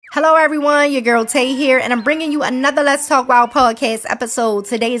Hello everyone, your girl Tay here, and I'm bringing you another Let's Talk Wild podcast episode.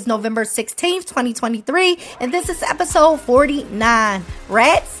 Today is November 16th, 2023, and this is episode 49.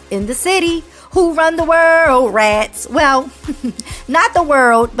 Rats in the city. Who run the world? Rats. Well, not the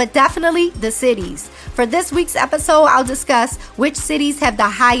world, but definitely the cities. For this week's episode, I'll discuss which cities have the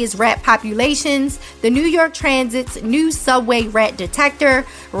highest rat populations, the New York Transit's new subway rat detector,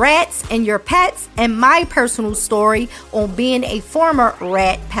 rats and your pets, and my personal story on being a former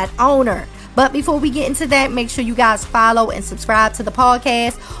rat pet owner. But before we get into that, make sure you guys follow and subscribe to the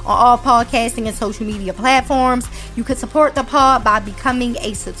podcast on all podcasting and social media platforms. You could support the pod by becoming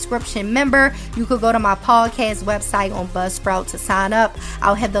a subscription member. You could go to my podcast website on Buzzsprout to sign up.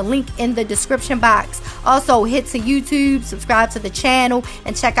 I'll have the link in the description box. Also, hit to YouTube, subscribe to the channel,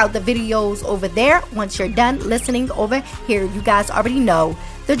 and check out the videos over there. Once you're done listening over here, you guys already know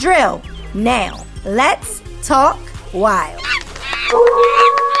the drill. Now, let's talk wild.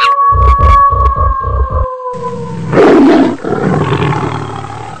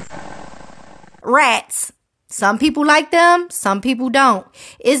 Rats. Some people like them, some people don't.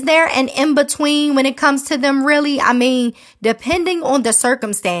 Is there an in-between when it comes to them, really? I mean, depending on the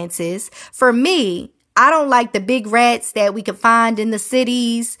circumstances. For me, I don't like the big rats that we can find in the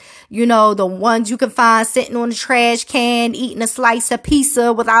cities. You know, the ones you can find sitting on the trash can, eating a slice of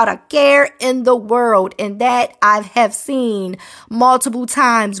pizza without a care in the world. And that I have seen multiple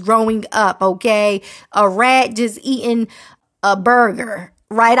times growing up, okay? A rat just eating a burger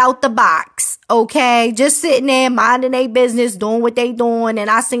right out the box, okay? Just sitting there minding their business, doing what they doing. And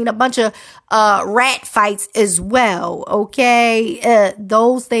I seen a bunch of rat fights as well, okay?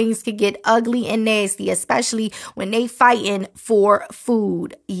 Those things can get ugly and nasty, especially when they fighting for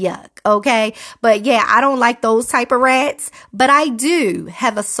food. Yuck, okay? But yeah, I don't like those type of rats, but I do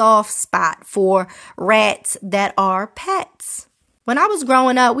have a soft spot for rats that are pets. When I was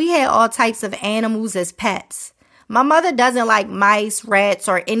growing up, we had all types of animals as pets. My mother doesn't like mice, rats,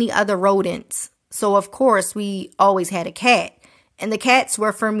 or any other rodents. So, of course, we always had a cat. And the cats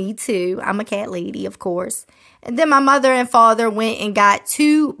were for me, too. I'm a cat lady, of course. And then my mother and father went and got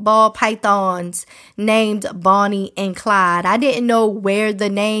 2 ball pythons named Bonnie and Clyde. I didn't know where the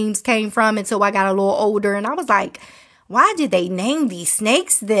names came from until I got a little older. And I was like, why did they name these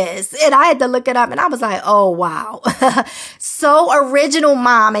snakes this? And I had to look it up and I was like, oh, wow. So original,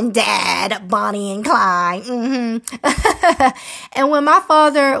 mom and dad, Bonnie and Clyde. And when my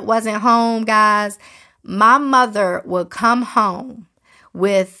father wasn't home, guys, my mother would come home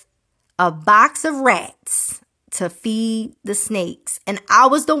with a box of rats to feed the snakes. And I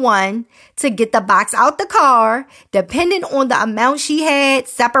was the one to get the box out the car, depending on the amount she had,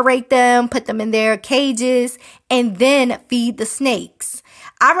 separate them, put them in their cages, and then feed the snakes.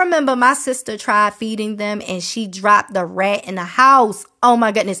 I remember my sister tried feeding them and she dropped the rat in the house. Oh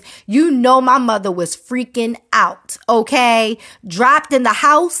my goodness. You know my mother was freaking out, okay? Dropped in the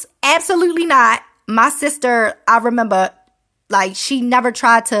house? Absolutely not. My sister, I remember, like, she never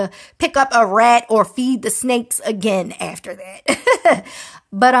tried to pick up a rat or feed the snakes again after that.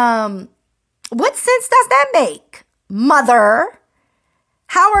 But, what sense does that make? Mother,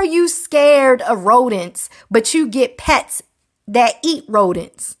 how are you scared of rodents, but you get pets that eat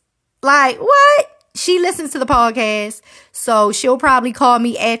rodents? Like, what? She listens to the podcast, so she'll probably call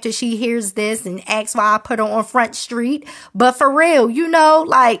me after she hears this and ask why I put her on Front Street. But for real, you know,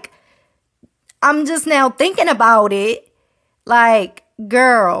 like, I'm just now thinking about it. Like,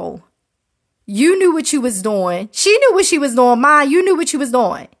 girl, you knew what you was doing. She knew what she was doing. Ma, you knew what you was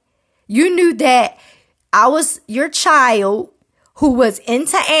doing. You knew that I was your child who was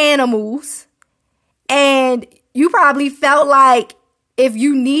into animals. And you probably felt like if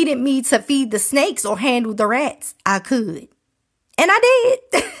you needed me to feed the snakes or handle the rats, I could. And I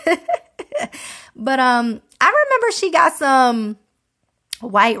did. But I remember she got some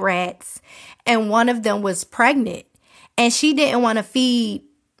white rats and one of them was pregnant. And she didn't want to feed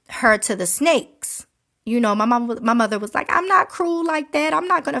her to the snakes. You know, my mother was like, I'm not cruel like that. I'm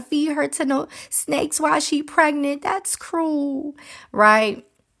not going to feed her to no snakes while she's pregnant. That's cruel, right?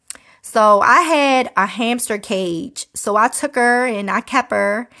 So I had a hamster cage. So I took her and I kept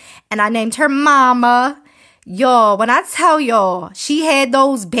her and I named her Mama. Y'all, when I tell y'all, she had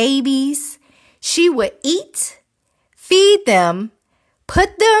those babies, she would eat, feed them,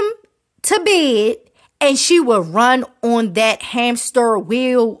 put them to bed, and she would run on that hamster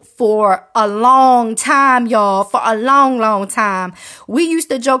wheel for a long time, y'all. For a long, long time. We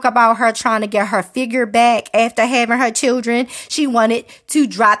used to joke about her trying to get her figure back after having her children. She wanted to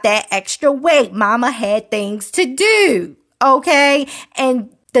drop that extra weight. Mama had things to do, okay?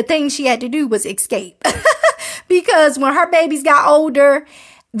 And the thing she had to do was escape. Because when her babies got older,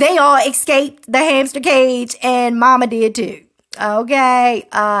 They all escaped the hamster cage, and mama did too. Okay.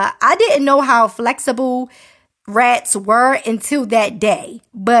 I didn't know how flexible rats were until that day.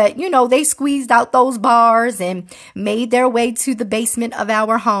 But, they squeezed out those bars and made their way to the basement of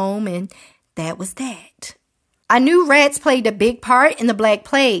our home, and that was that. I knew rats played a big part in the Black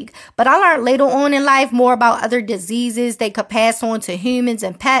Plague, but I learned later on in life more about other diseases they could pass on to humans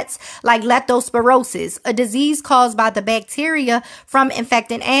and pets, like leptospirosis, a disease caused by the bacteria from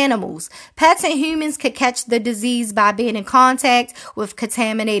infected animals. Pets and humans could catch the disease by being in contact with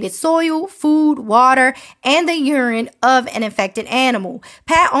contaminated soil, food, water, and the urine of an infected animal.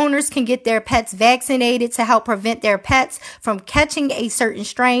 Pet owners can get their pets vaccinated to help prevent their pets from catching a certain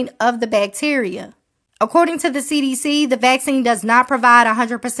strain of the bacteria. According to the CDC, the vaccine does not provide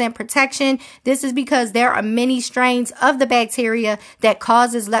 100% protection. This is because there are many strains of the bacteria that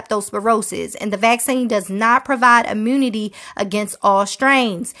causes leptospirosis, and the vaccine does not provide immunity against all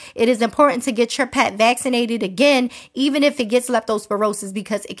strains. It is important to get your pet vaccinated again, even if it gets leptospirosis,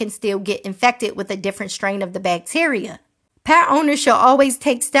 because it can still get infected with a different strain of the bacteria. Pet owners should always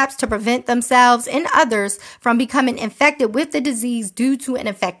take steps to prevent themselves and others from becoming infected with the disease due to an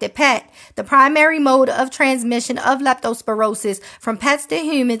infected pet. The primary mode of transmission of leptospirosis from pets to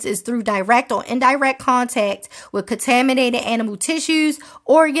humans is through direct or indirect contact with contaminated animal tissues,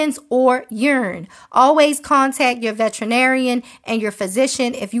 organs, or urine. Always contact your veterinarian and your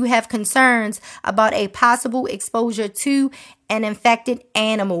physician if you have concerns about a possible exposure to an infected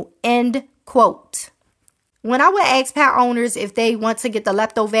animal. End quote. When I would ask pet owners if they want to get the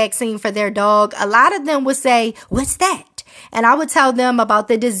lepto vaccine for their dog, a lot of them would say, "What's that?" And I would tell them about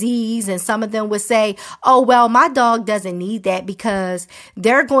the disease, and some of them would say, "Oh, well, my dog doesn't need that because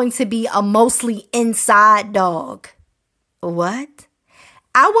they're going to be a mostly inside dog." What?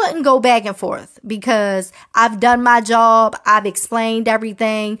 I wouldn't go back and forth because I've done my job. I've explained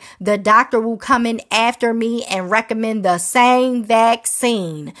everything. The doctor will come in after me and recommend the same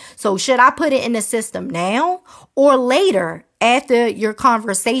vaccine. So should I put it in the system now or later after your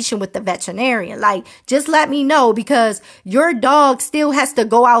conversation with the veterinarian? Like, just let me know, because your dog still has to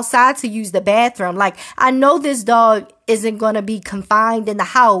go outside to use the bathroom. Like, I know this dog isn't going to be confined in the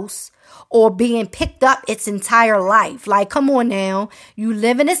house or being picked up its entire life. Like, come on now. You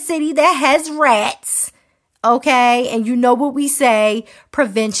live in a city that has rats, okay? And you know what we say,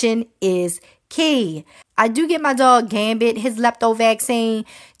 prevention is key. I do get my dog Gambit his lepto vaccine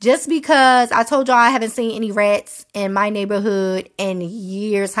just because I told y'all I haven't seen any rats in my neighborhood in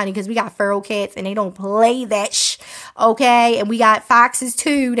years, honey, because we got feral cats and they don't play that okay? And we got foxes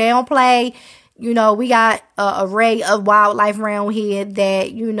too. They don't play. We got an array of wildlife around here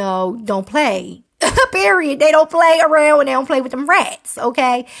that, don't play. Period. They don't play around and they don't play with them rats.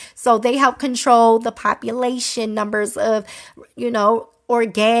 Okay. So they help control the population numbers of,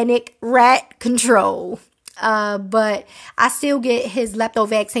 organic rat control. But I still get his lepto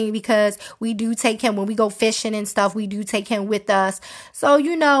vaccine because we do take him when we go fishing and stuff. We do take him with us. So,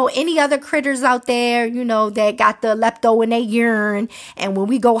 any other critters out there, that got the lepto in their urine. And when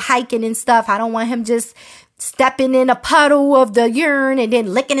we go hiking and stuff, I don't want him just stepping in a puddle of the urine and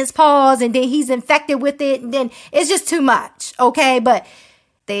then licking his paws and then he's infected with it. And then it's just too much. Okay. But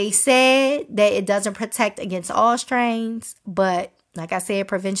they said that it doesn't protect against all strains. But like I said,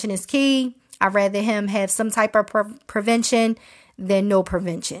 prevention is key. I'd rather him have some type of prevention than no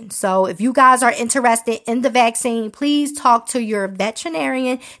prevention. So if you guys are interested in the vaccine, please talk to your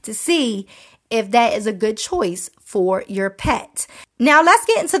veterinarian to see if that is a good choice for your pet. Now let's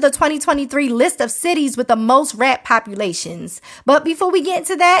get into the 2023 list of cities with the most rat populations. But before we get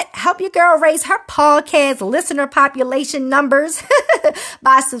into that, help your girl raise her podcast listener population numbers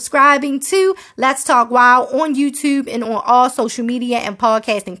by subscribing to Let's Talk Wild on YouTube and on all social media and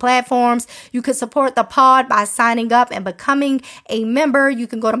podcasting platforms. You can support the pod by signing up and becoming a member. You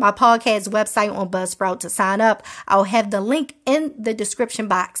can go to my podcast website on Buzzsprout to sign up. I'll have the link in the description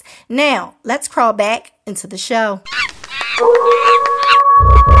box. Now, let's crawl back into the show.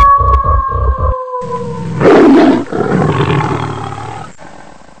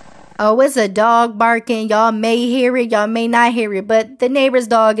 Oh, it's a dog barking. Y'all may hear it, y'all may not hear it, but the neighbor's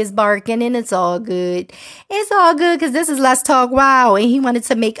dog is barking and it's all good. It's all good because this is Let's Talk Wow and he wanted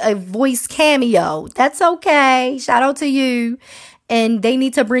to make a voice cameo. That's okay. Shout out to you. And they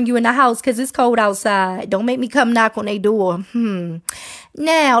need to bring you in the house because it's cold outside. Don't make me come knock on their door.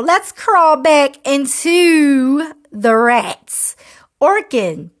 Now, let's crawl back into the rats.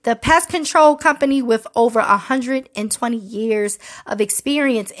 Orkin, the pest control company with over 120 years of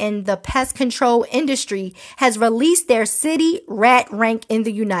experience in the pest control industry, has released their city rat rank in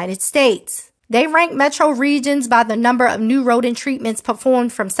the United States. They rank metro regions by the number of new rodent treatments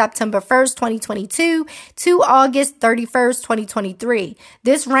performed from September 1st, 2022 to August 31st, 2023.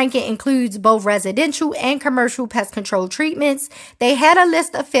 This ranking includes both residential and commercial pest control treatments. They had a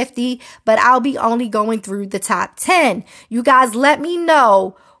list of 50, but I'll be only going through the top 10. You guys let me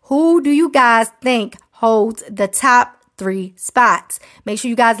know, who do you guys think holds the top 3 spots? Make sure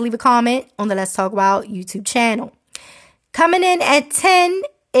you guys leave a comment on the Let's Talk Wild YouTube channel. Coming in at 10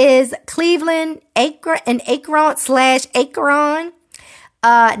 is Cleveland and Akron/Akron.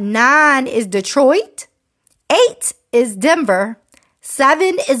 9 is Detroit. 8 is Denver.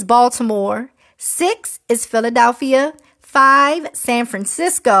 7 is Baltimore. 6 is Philadelphia. 5, San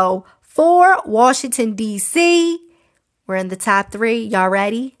Francisco. 4, Washington, D.C. We're in the top 3. Y'all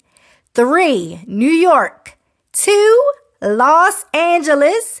ready? 3, New York. 2, Los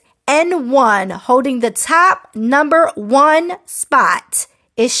Angeles. And 1, holding the top number 1 spot,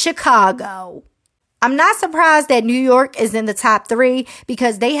 is Chicago. I'm not surprised that New York is in the top 3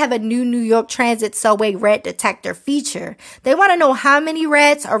 because they have a new New York Transit subway rat detector feature. They want to know how many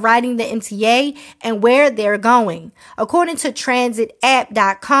rats are riding the MTA and where they're going. According to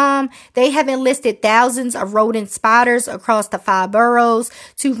transitapp.com, they have enlisted thousands of rodent spotters across the 5 boroughs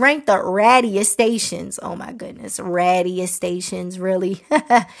to rank the rattiest stations. Oh my goodness, rattiest stations, really?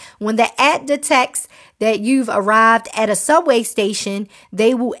 When the app detects that you've arrived at a subway station,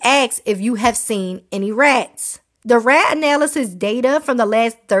 they will ask if you have seen any rats. The rat analysis data from the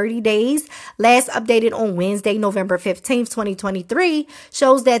last 30 days, last updated on Wednesday, November 15th, 2023,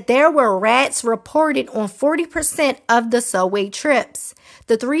 shows that there were rats reported on 40% of the subway trips.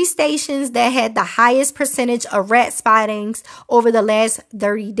 The 3 stations that had the highest percentage of rat spottings over the last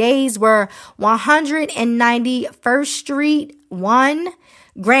 30 days were 191st Street 1,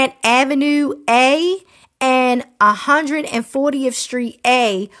 Grant Avenue A, and 140th Street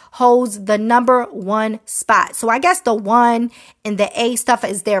A holds the number 1 spot. So I guess the 1 and the A stuff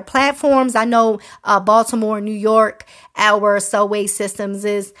is their platforms. I know Baltimore, New York, our subway systems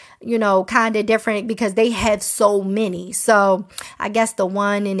is, kind of different because they have so many. So I guess the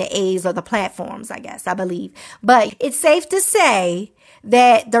 1 and the A's are the platforms, I believe. But it's safe to say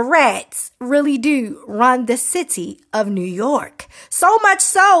that the rats really do run the city of New York. So much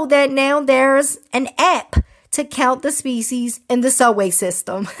so that now there's an app to count the species in the subway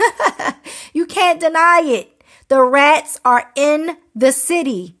system. You can't deny it. The rats are in the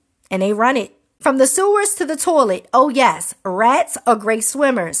city and they run it. From the sewers to the toilet, oh yes, rats are great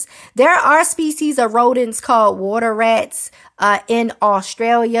swimmers. There are species of rodents called water rats in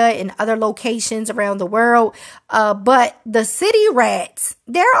Australia and other locations around the world. But the city rats,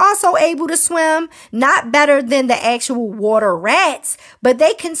 they're also able to swim, not better than the actual water rats, but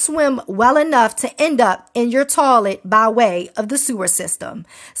they can swim well enough to end up in your toilet by way of the sewer system.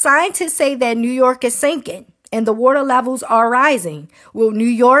 Scientists say that New York is sinking and the water levels are rising. Will New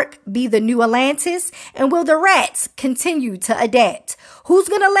York be the new Atlantis? And will the rats continue to adapt? Who's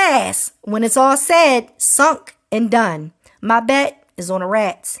going to last when it's all said, sunk, and done? My bet is on the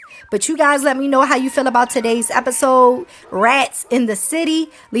rats. But you guys let me know how you feel about today's episode. Rats in the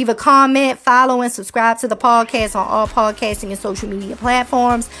city. Leave a comment, follow, and subscribe to the podcast on all podcasting and social media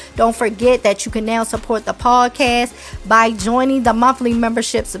platforms. Don't forget that you can now support the podcast by joining the monthly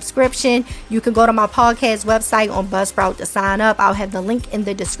membership subscription. You can go to my podcast website on Buzzsprout to sign up. I'll have the link in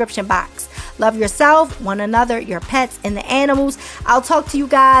the description box. Love yourself, one another, your pets, and the animals. I'll talk to you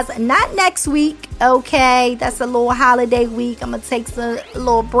guys not next week, okay? That's a little holiday week. I'm going to take a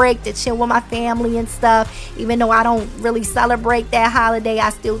little break to chill with my family and stuff. Even though I don't really celebrate that holiday, I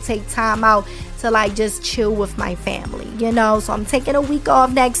still take time out to just chill with my family, So I'm taking a week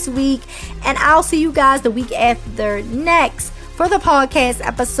off next week, and I'll see you guys the week after next for the podcast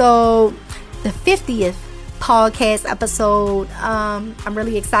episode, the 50th podcast episode. I'm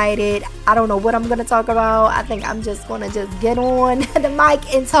really excited. I don't know what I'm going to talk about. I think I'm just going to get on the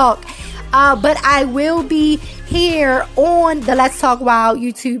mic and talk. But I will be here on the Let's Talk Wild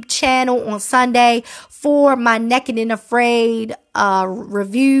YouTube channel on Sunday for my Naked and Afraid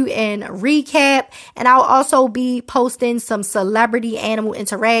review and recap. And I'll also be posting some celebrity animal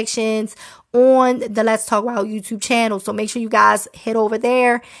interactions on the Let's Talk Wild YouTube channel. So make sure you guys head over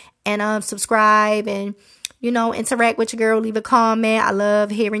there and subscribe and interact with your girl. Leave a comment. I love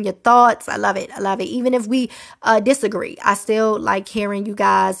hearing your thoughts. I love it. Even if we disagree, I still like hearing you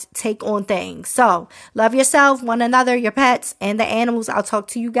guys take on things. So love yourself, one another, your pets, and the animals. I'll talk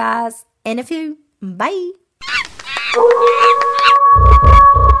to you guys in a few. Bye.